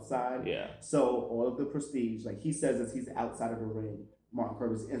can't be outside. Yeah. So all of the Prestige, like he says, is he's outside of the ring. Martin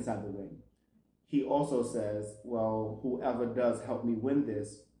Kirby's inside the ring. He also says, well, whoever does help me win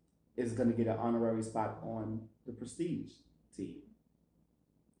this is going to get an honorary spot on the Prestige team."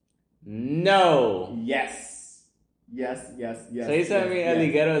 No. Yes. So you're telling me El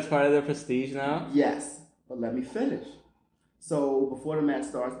Liguero is part of the Prestige now? Yes. But let me finish. So before the match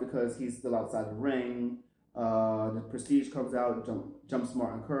starts, because he's still outside the ring, the Prestige comes out, jumps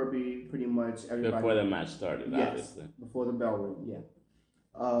Martin Kirby, pretty much everybody. Before the match started, obviously. Before the bell ring, yeah.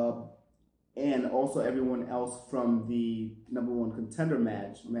 And also everyone else from the number one contender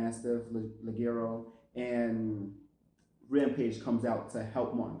match, Mastiff, Liguero, and Rampage comes out to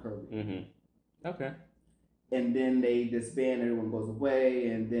help Martin Kirby. Mm-hmm. Okay. And then they disband, everyone goes away,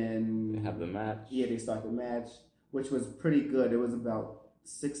 and then they have the match. Yeah, they start the match, which was pretty good. It was about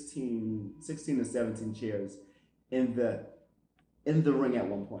 16 to 17 chairs in the ring at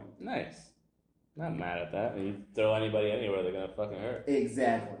one point. Nice. Not mad at that. You throw anybody anywhere, they're gonna fucking hurt.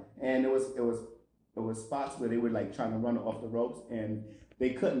 Exactly. And it was spots where they were like trying to run off the ropes, and they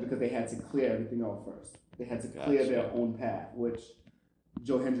couldn't because they had to clear everything off first. They had to clear their own path, which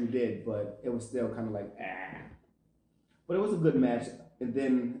Joe Hendry did, but it was still kind of like But it was a good match. And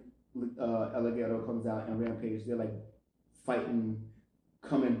then El Liguero comes out and Rampage. They're like fighting,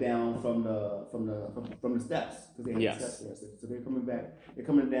 coming down from the steps because they had the steps there. So they're coming back. They're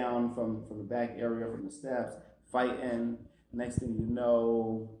coming down from the back area from the steps, fighting. Next thing you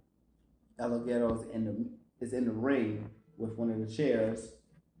know, El Liguero is in the ring with one of the chairs.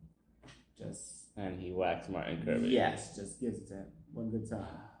 And he whacks Martin Kirby. Yes, just gives it to him one good time.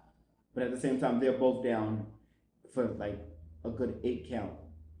 But at the same time, they're both down for like a good 8 count.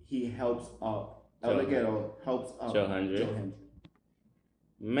 He helps up. El Liguero helps up Joe Hendry.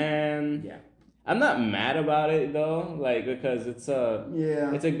 Man. Yeah. I'm not mad about it though, like because it's a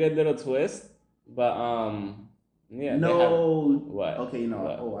good little twist. But yeah. What? Okay,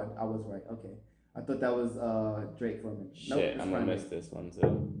 What? Oh, I was right. Okay. I thought that was Drake Foreman. Shit, I'm gonna miss this one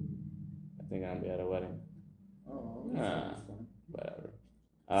too. I think I'm gonna be at a wedding. Oh, whatever.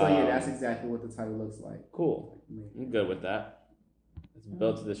 So yeah, that's exactly what the title looks like. Cool. I'm good with that. It's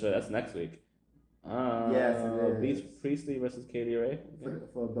built to the show. That's next week. Yes, it is. Beats Priestley versus Katie Ray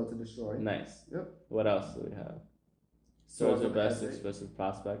for Built to Destroy. Nice. Yep. What else do we have? Swords of Essex versus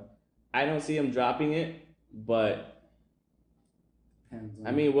Prospect. I don't see him dropping it, but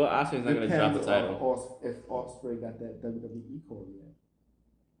I mean, Will Ospreay's not going to drop the title. If Ospreay got that WWE call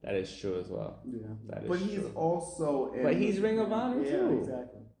yet. That is true as well. Yeah. That is but he's true. also in... But he's Ring of Honor too.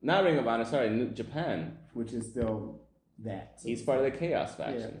 Exactly. Not Ring of Honor, sorry, Japan. Which is still that. So he's part of the Chaos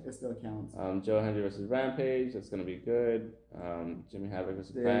faction. Yeah, it still counts. Joe Hendry versus Rampage, that's going to be good. Jimmy Havoc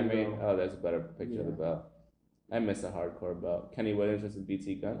versus Primate. Oh, there's a better picture of the belt. I miss a hardcore belt. Kenny Williams versus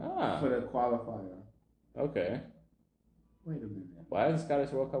BT Gunn. For the qualifier. Okay. Wait a minute. Why is the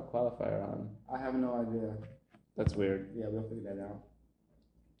Scottish World Cup qualifier on? I have no idea. That's weird. Yeah, we'll figure that out.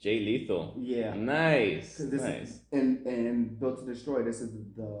 Jay Lethal. Yeah. Nice. Nice. And Built to Destroy, this is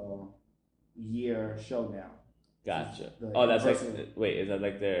the year show now. Gotcha. That's like, wait, is that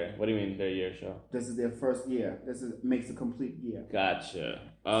like their, what do you mean their year show? This is their first year. Makes a complete year. Gotcha.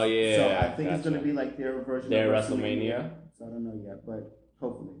 Oh, yeah. So I think it's going to be like their version of WrestleMania. So I don't know yet, but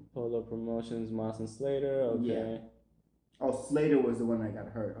hopefully. Polo Promotions, Moss and Slater, okay. Yeah. Oh, Slater was the one that got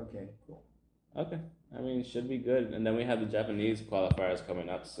hurt. Okay, cool. Okay. I mean, should be good. And then we have the Japanese qualifiers coming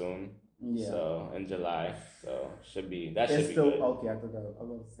up soon. Yeah. So, in July. So, should be good. Okay, I thought I was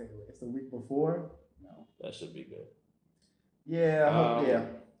going to say it's the week before. No. That should be good. Yeah, yeah.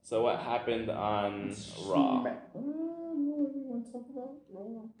 So, what happened on Raw? Want to talk about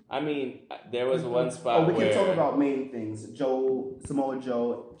Raw? I mean, there was one spot we can talk about main things. Samoa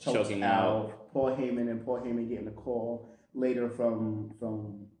Joe choking out. Paul Heyman getting a call later from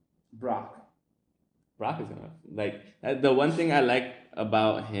Brock. Brock is enough. The one thing I like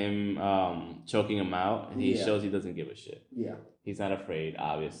about him choking him out, he shows he doesn't give a shit. Yeah. He's not afraid,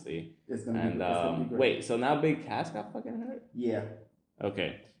 obviously. It's gonna be great. Wait, so now Big Cass got fucking hurt? Yeah.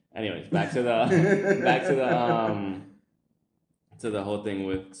 Okay. Anyways, back to the whole thing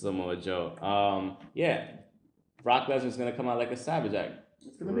with Samoa Joe. Yeah. Brock Lesnar's gonna come out like a Savage Act.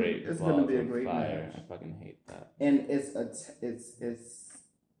 It's gonna be a great match. I fucking hate that. And it's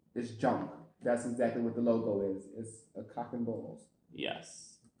junk. That's exactly what the logo is. It's a cock and balls.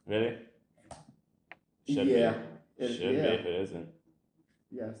 Yes. Really? Should be if it isn't.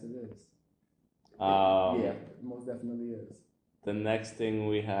 Yes, it is. It most definitely is. The next thing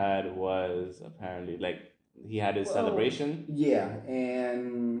we had was apparently he had his celebration. Yeah,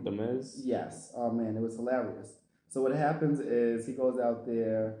 and The Miz. Yes. Oh man, it was hilarious. So what happens is he goes out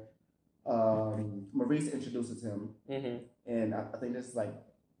there. Maurice introduces him, and I think this is like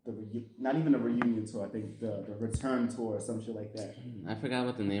not even a reunion tour. I think the return tour or some shit like that. I forgot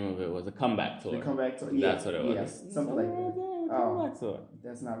what the name of it was. A comeback tour. The comeback tour. Yeah, that's what it was. Yes, something like that. Comeback tour.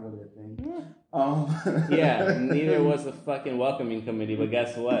 That's not really a thing. Yeah, neither was the fucking welcoming committee. But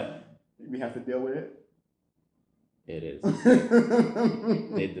guess what? We have to deal with it. It is.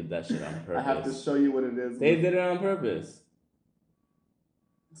 They did that shit on purpose. I have to show you what it is. They did it on purpose.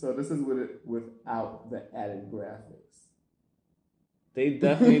 So this is without the added graphics. They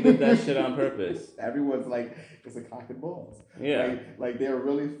definitely did that shit on purpose. Everyone's like, it's a cock and balls. Yeah. Like they were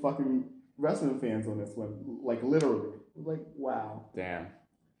really fucking wrestling fans on this one. Like literally. Like, wow. Damn.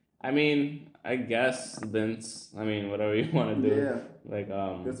 I mean, I guess Vince, whatever you want to do.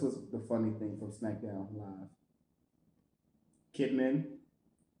 Yeah. This was the funny thing from SmackDown Live. Kidman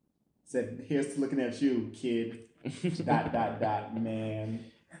said, here's to looking at you, kid. ... man.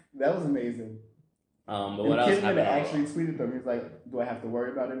 That was amazing. But what else happened? Kidman actually tweeted them. He was like, do I have to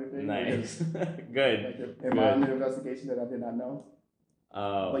worry about anything? Nice. Good. Am I in an investigation that I did not know?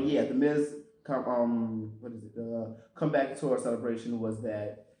 But yeah, the Miz comeback tour celebration was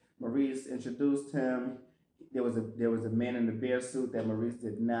that Maurice introduced him. There was a man in the bear suit that Maurice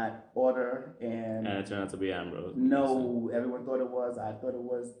did not order, and it turned out to be Ambrose. No, everyone thought it was. I thought it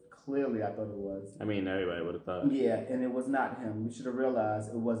was. Clearly, I thought it was. Everybody would have thought. Yeah, and it was not him. We should have realized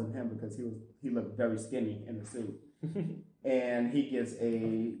it wasn't him because he looked very skinny in the suit. And he gets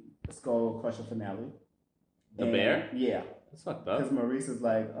a Skull Crusher finale. The bear? Yeah. That's fucked up. Because Maurice is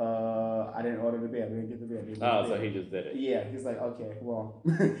like, I didn't order the bear. I didn't get the bear. So he just did it. Yeah, he's like, okay, well.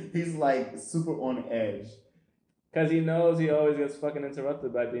 He's like super on edge. Because he knows he always gets fucking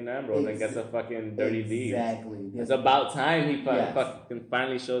interrupted by Dean Ambrose and gets a fucking dirty deed. Exactly. It's about time he fucking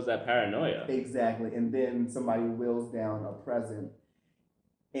finally shows that paranoia. Exactly. And then somebody wheels down a present.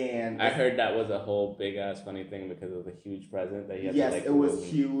 And I heard that was a whole big ass funny thing because it was a huge present that he had to Yes, it was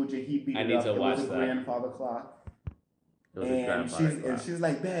huge and he beat it up. To watch it was a grandfather clock. And she's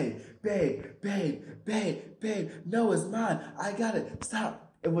like, babe, no, it's mine. I got it.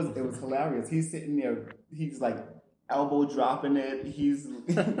 Stop. It was hilarious. He's sitting there. He's like elbow dropping it. He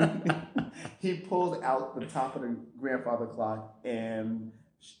pulls out the top of the grandfather clock and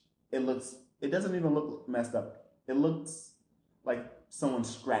it doesn't even look messed up. It looks like someone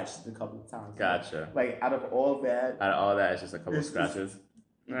scratched it a couple of times. Gotcha. Like out of all that, it's just a couple of scratches.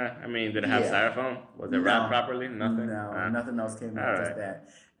 Did it have styrofoam? Was it wrapped properly? Nothing? No, nothing else came out, just that.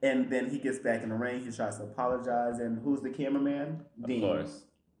 And then he gets back in the ring. He tries to apologize. And who's the cameraman? Dean. Of course.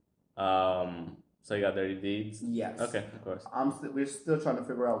 So you got Dirty Deeds? Yes. Okay, of course. We're still trying to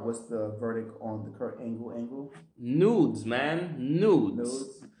figure out what's the verdict on the Kurt Angle. Nudes, man.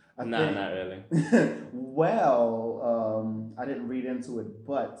 Nudes. Not really. Well, I didn't read into it,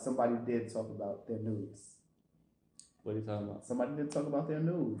 but somebody did talk about their nudes. What are you talking about? Somebody did talk about their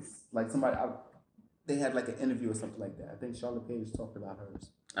nudes. Like they had like an interview or something like that. I think Charlotte Page talked about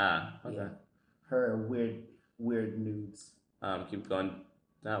hers. Okay. Yeah. Her weird nudes. Keep going.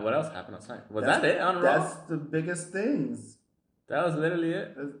 What else happened on Smack? Was that it on Raw? That's the biggest things. That was literally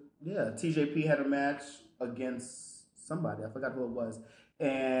it? Yeah. TJP had a match against somebody. I forgot who it was.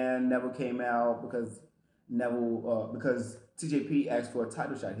 And Neville came out because TJP asked for a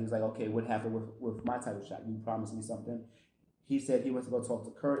title shot. He was like, okay, what happened with my title shot? You promised me something. He said he went to go talk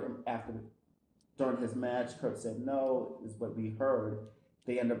to Kurt, and during his match, Kurt said no, is what we heard.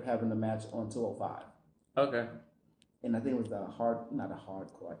 They ended up having the match on 205. Okay. And I think it was not a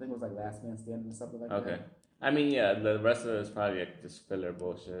hardcore. I think it was like Last Man Standing or something like that. Okay. I mean, yeah, the rest of it is probably just filler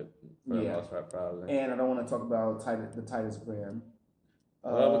bullshit for the most part, probably. And I don't want to talk about the Titus Graham.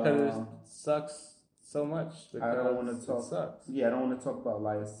 Well, because it sucks so much. I don't want to talk. It sucks. Yeah, I don't want to talk about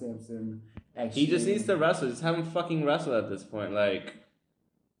Elias Sampson. Actually, he just needs to wrestle. Just have him fucking wrestle at this point. Like,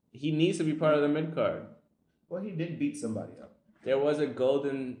 he needs to be part of the mid card. Well, he did beat somebody up. There was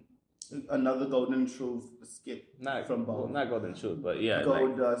another Golden Truth skit from both. Well, not Golden Truth, but yeah.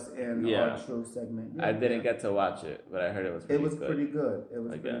 Goldust and R-Truth segment. Yeah, I didn't get to watch it, but I heard it was pretty good. Pretty good. It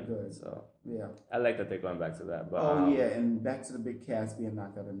was pretty good. So, yeah. I like that they're going back to that. But, and back to the big cast being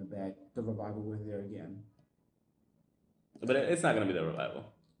knocked out in the back. The Revival were there again. But it's not going to be the Revival.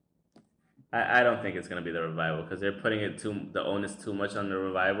 I don't think it's going to be the Revival because they're putting the onus too much on the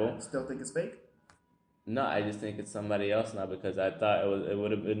Revival. Still think it's fake? No, I just think it's somebody else now because I thought it would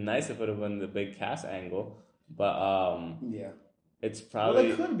have been nice if it would have been the big cast angle, but it's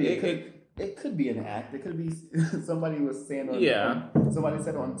probably it could be. It could be an act. It could be somebody was saying somebody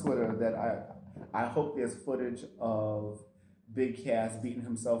said on Twitter that I hope there's footage of Big Cass beating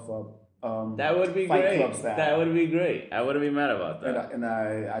himself up. That would be great. That would be great. I wouldn't be mad about that. And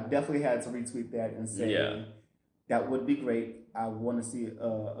I definitely had to retweet that and say that would be great. I want to see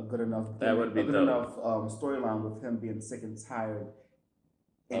a good enough storyline with him being sick and tired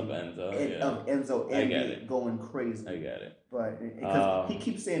of Enzo, and going crazy. I get it, but because he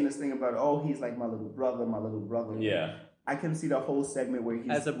keeps saying this thing about he's like my little brother. Yeah, I can see the whole segment where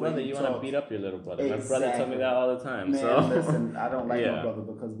he's as a brother you want to beat up your little brother. Exactly. My brother told me that all the time. Man, so listen, I don't like my brother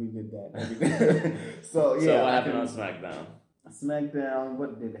because we did that. So what happened on SmackDown? SmackDown,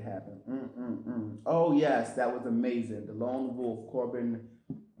 what did happen? Oh, yes, that was amazing. The Lone Wolf, Corbin,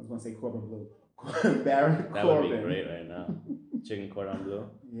 I was going to say Corbin Blue. Baron Corbin. That would be great right now. Chicken Cordon Bleu.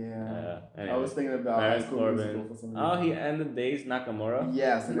 Yeah. Anyway, I was thinking about Baron Corbin. He ended days Nakamura?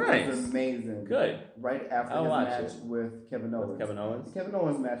 Yes, and it was amazing. Good. Right after his match with Kevin Owens. Kevin Owens? The Kevin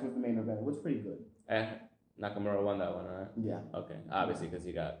Owens match was the main event. It was pretty good. Nakamura won that one, right? Yeah. Okay. Obviously, because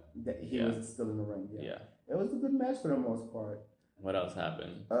he was still in the ring. Yeah. It was a good match for the most part. What else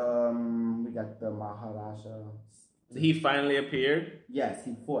happened? We got the Maharaja. He finally appeared? Yes,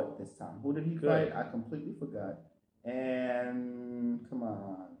 he fought this time. Who did he fight? I completely forgot. And come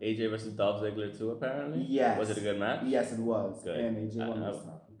on. AJ versus Dolph Ziggler too, apparently? Yes. Was it a good match? Yes, it was. Good. And AJ won this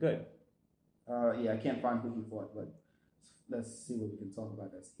time. Good. I can't find who he fought, but let's see what we can talk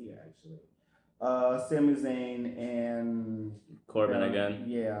about that's here, actually. Sami Zayn and Corbin again.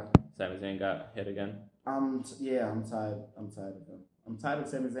 Yeah. Sami Zayn got hit again. I'm tired. I'm tired of him. I'm tired of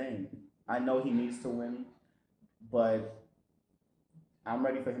Sami Zayn. I know he needs to win, but I'm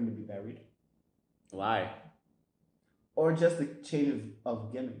ready for him to be buried. Why? Or just a change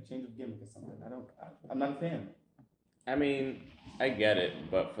of gimmick or something. I'm not a fan. I mean, I get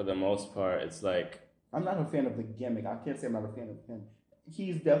it, but for the most part, it's like I'm not a fan of the gimmick. I can't say I'm not a fan of him.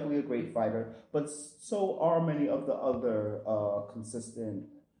 He's definitely a great fighter, but so are many of the other consistent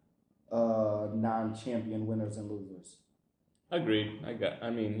non-champion winners and losers. Agreed.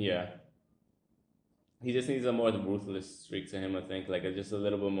 He just needs a more ruthless streak to him, I think. Like just a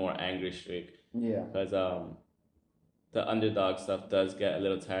little bit more angry streak. Yeah. Because the underdog stuff does get a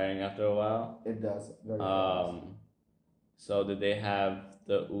little tiring after a while. It does. Very fast. So did they have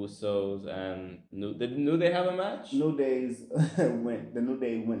the Usos and New Day have a match? The New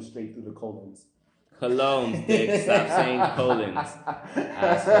Day went straight through the colons. Colognes, dick. Stop saying colons,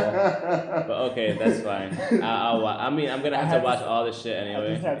 asshole. But okay, that's fine. I mean, I'm gonna have to watch all this shit anyway.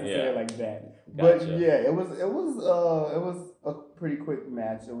 I just have to say it like that. Gotcha. But yeah, it was a pretty quick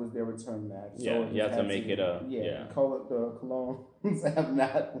match. It was their return match. Yeah, so you have to make it a The Colognes have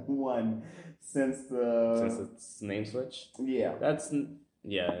not won since the name switch. Yeah, that's since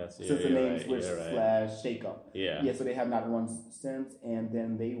the name switch / shakeup. Yeah. So they have not won since, and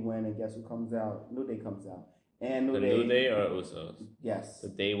then they win, and guess who comes out? New Day comes out, and New Day or Usos? Yes. The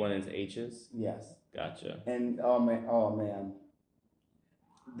Day went into H's. Yes. Gotcha. And oh man,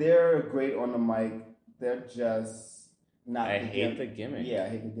 they're great on the mic. They're just not. I hate the gimmick. Yeah, I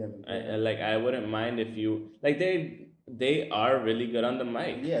hate the gimmick. I wouldn't mind if you they are really good on the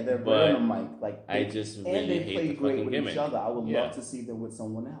mic. Yeah, they're great on the mic. I just really hate the fucking gimmick. Each other. I would love to see them with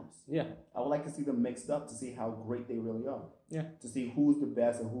someone else. Yeah, I would like to see them mixed up to see how great they really are. Yeah, to see who's the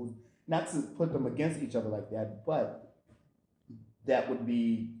best and who's not to put them against each other like that, but that would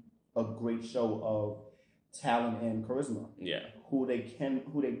be a great show of talent and charisma. Yeah, who they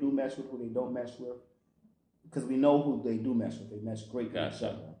do mesh with, who they don't mesh with, because we know who they do mesh with. They mesh great with each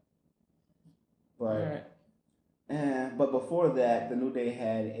other. But. But before that, the New Day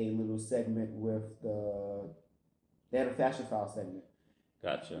had a little segment with they had a Fashion File segment.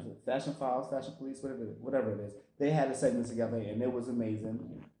 Gotcha. Fashion Files, Fashion Police, whatever it is. They had a segment together, and it was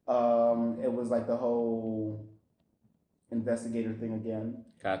amazing. It was like the whole investigator thing again.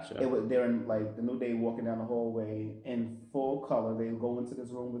 Gotcha. They're in like the New Day walking down the hallway in full color. They go into this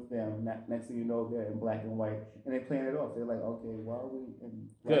room with them. Next thing you know, they're in black and white, and they're playing it off. They're like, okay, why are we in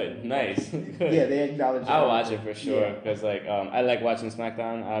black Good, nice. Good. Yeah, they acknowledge. I'll watch it for sure because I like watching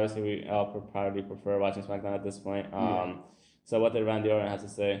SmackDown. Obviously, we all probably prefer watching SmackDown at this point. So what did Randy Orton have to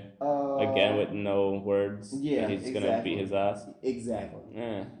say? Again, with no words. Yeah, he's gonna beat his ass. Exactly.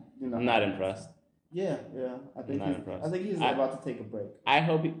 Yeah, I'm not impressed. Yeah. I think he's about to take a break.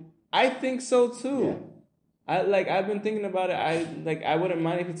 I think so too. Yeah. I've been thinking about it. I wouldn't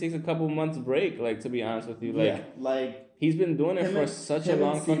mind if he takes a couple months break. Like, to be honest with you, he's been doing it for such a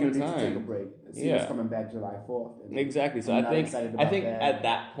long fucking time. Take a break. Cena's coming back July 4th. Exactly. So I think at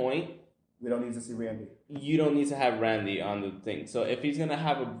that point we don't need to see Randy. You don't need to have Randy on the thing. So if he's gonna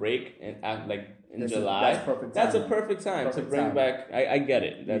have a break in July, that's a perfect time to bring back. I get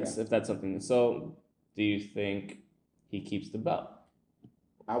it. If that's something. So do you think he keeps the belt?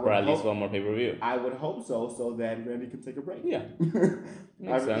 Or at least one more pay-per-view? I would hope so that Randy can take a break. Yeah.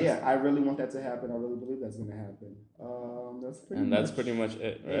 Makes sense. Yeah, I really want that to happen. I really believe that's going to happen. That's pretty much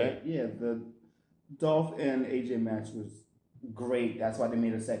it, right? Yeah, the Dolph and AJ match was great. That's why they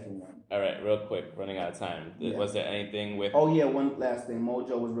made a second one. All right, real quick, running out of time. Yeah. Was there anything with... Oh, yeah, one last thing.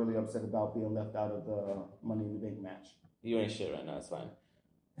 Mojo was really upset about being left out of the Money in the Bank match. You ain't shit right now. It's fine.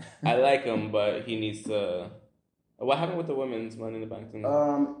 I like him, but he needs to... What happened with the women's Money in the Bank thing?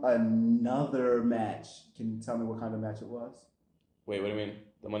 Another match. Can you tell me what kind of match it was? Wait, what do you mean?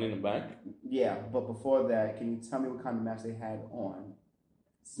 The Money in the Bank? Yeah, but before that, can you tell me what kind of match they had on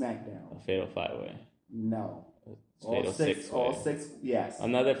SmackDown? A Fatal 5-Way. No. Fatal 6-Way. All six, yes.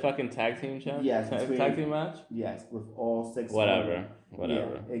 Another fucking tag team champ? Yes. Tag team match? Yes, with all six. Whatever.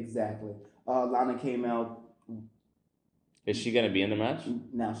 Yeah, exactly. Lana came out. Is she going to be in the match?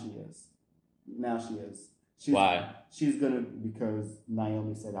 Now she is. Why? She's gonna, because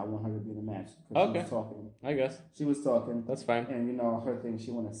Naomi said I want her to be in the match. Okay. She was talking. I guess. She was talking. That's fine. And her thing,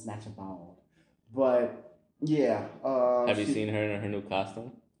 she want to snatch a ball. But yeah. Have you seen her in her new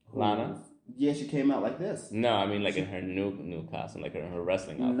costume, Lana? Yeah, she came out like this. No, I mean in her new costume, like her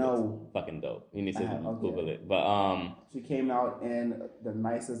wrestling outfit. No. Fucking dope. You need to Google it. But she came out in the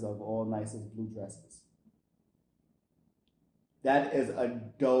nicest of all nicest blue dresses. That is a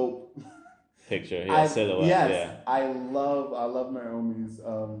dope picture, silhouette. Yes, yeah. I love Naomi's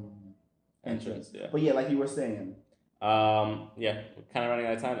entrance. Yeah. But yeah, like you were saying. Yeah, kind of running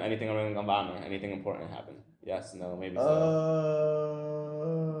out of time. Anything on Ring of Honor? Anything important happen? Yes, no, maybe so.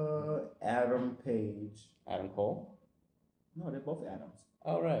 Adam Page. Adam Cole? No, they're both Adams.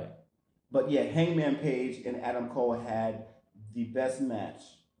 Oh, right. But yeah, Hangman Page and Adam Cole had the best match.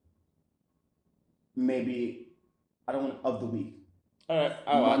 Maybe of the week. All right,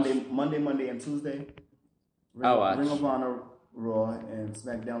 I'll watch. Monday, and Tuesday. I'll watch. Ring of Honor, Raw, and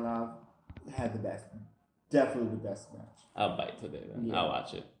SmackDown Live had the best. Definitely the best match. I'll bite today then. Yeah. I'll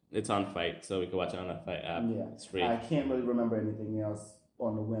watch it. It's on Fight, so we can watch it on the Fight app. Yeah. It's free. I can't really remember anything else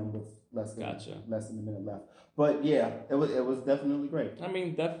on the whim with less than a minute left. But yeah, it was definitely great. I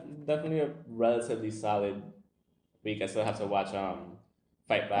mean, definitely a relatively solid week. I still have to watch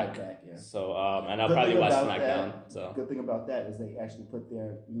Fight Back. Yeah. So, and I'll probably watch SmackDown. Good thing about that is they actually put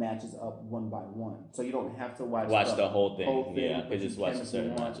their matches up one by one, so you don't have to watch the whole thing. Yeah, you just watch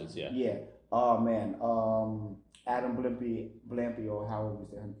certain matches. Yeah. Yeah. Oh man. Adam Blampy, or however you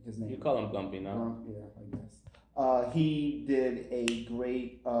say his name. You call him Blumpy now. Yeah, I guess. He did a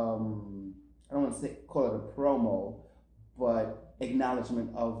great. I don't want to call it a promo, but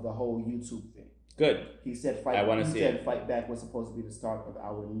acknowledgement of the whole YouTube thing. Good. He said Fight Back was supposed to be the start of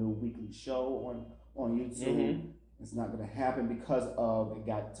our new weekly show on YouTube. Mm-hmm. It's not going to happen because of it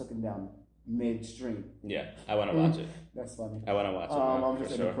got taken down midstream. Yeah, I want to watch it. That's funny. I want to watch it. I'm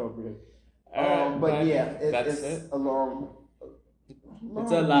just inappropriate. But yeah, it's a long.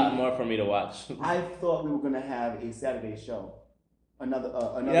 It's a lot more for me to watch. I thought we were going to have a Saturday show. Another.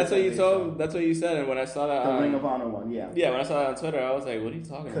 That's what you told. That's what you said, and when I saw that, the Ring of Honor one, yeah. Yeah, when I saw that on Twitter, I was like, "What are you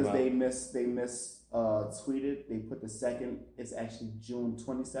talking about?" Because they tweeted. They put the second. It's actually June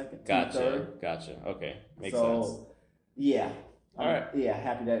 22nd. Gotcha. Okay, makes sense. Yeah. All right. Yeah,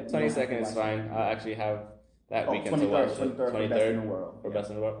 happy that 22nd is fine. I'll actually have that weekend to watch it. 23rd Best in the World. For Best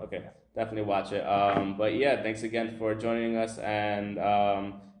in the World. Okay, definitely watch it. But yeah, thanks again for joining us, and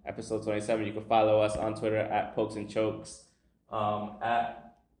episode 27. You can follow us on Twitter at Pokes and Chokes.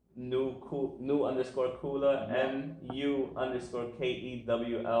 At new _ Kula, NU _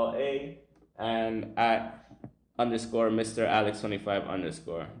 KEWLA, and at _ Mr. Alex 25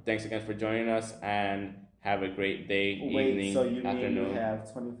 _. Thanks again for joining us, and have a great day, evening, so you afternoon. You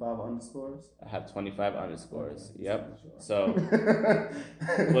have 25 underscores? I have 25 underscores. Okay. Yep. So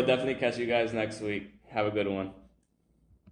we'll definitely catch you guys next week. Have a good one.